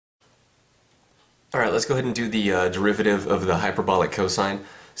Alright, let's go ahead and do the derivative of the hyperbolic cosine.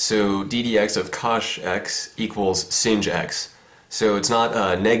 So d dx of cosh x equals sinh x. So it's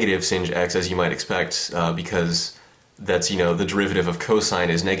not negative sinh x as you might expect because that's, the derivative of cosine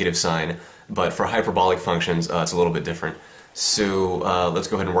is negative sine, but for hyperbolic functions it's a little bit different. So let's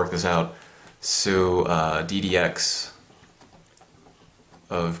go ahead and work this out. So d dx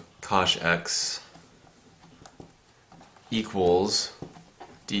of cosh x equals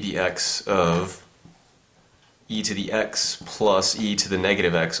d dx of e to the x plus e to the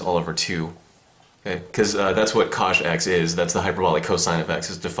negative x all over 2. Okay, because that's what cosh x is. That's the hyperbolic cosine of x.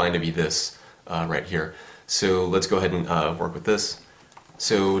 It's defined to be this right here. So let's go ahead and work with this.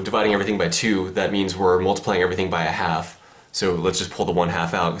 So dividing everything by 2, that means we're multiplying everything by a half. So let's just pull the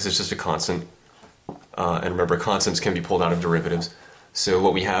 1/2 out because it's just a constant. And remember, constants can be pulled out of derivatives. So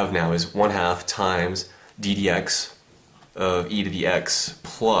what we have now is 1/2 times d dx of e to the x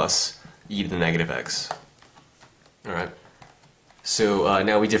plus e to the negative x. Alright, so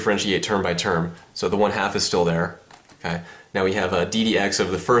now we differentiate term by term. So the 1/2 is still there. Okay, now we have d dx of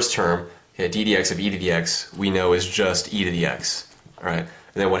the first term. Okay, d dx of e to the x we know is just e to the x. Alright, and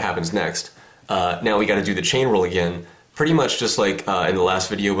then what happens next? Now we got to do the chain rule again, pretty much just like in the last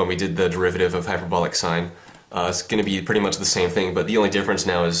video when we did the derivative of hyperbolic sine. It's going to be pretty much the same thing, but the only difference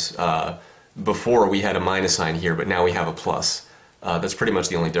now is before we had a minus sign here, but now we have a plus. That's pretty much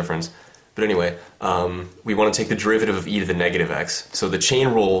the only difference. But anyway, we want to take the derivative of e to the negative x. So the chain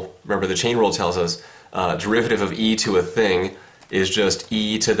rule, remember the chain rule tells us derivative of e to a thing is just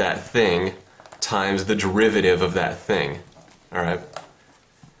e to that thing times the derivative of that thing. Alright?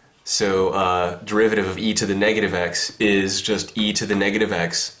 So derivative of e to the negative x is just e to the negative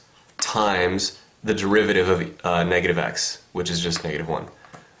x times the derivative of negative x, which is just -1.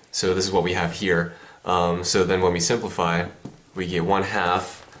 So this is what we have here. So then when we simplify, we get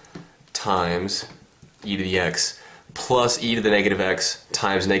 1/2 times e to the x plus e to the negative x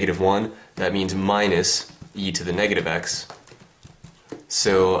times -1. That means minus e to the negative x.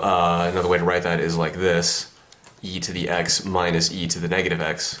 So another way to write that is like this: e to the x minus e to the negative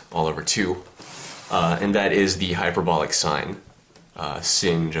x all over 2. And that is the hyperbolic sine,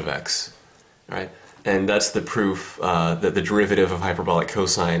 sinh of x. Right? And that's the proof that the derivative of hyperbolic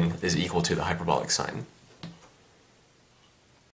cosine is equal to the hyperbolic sine.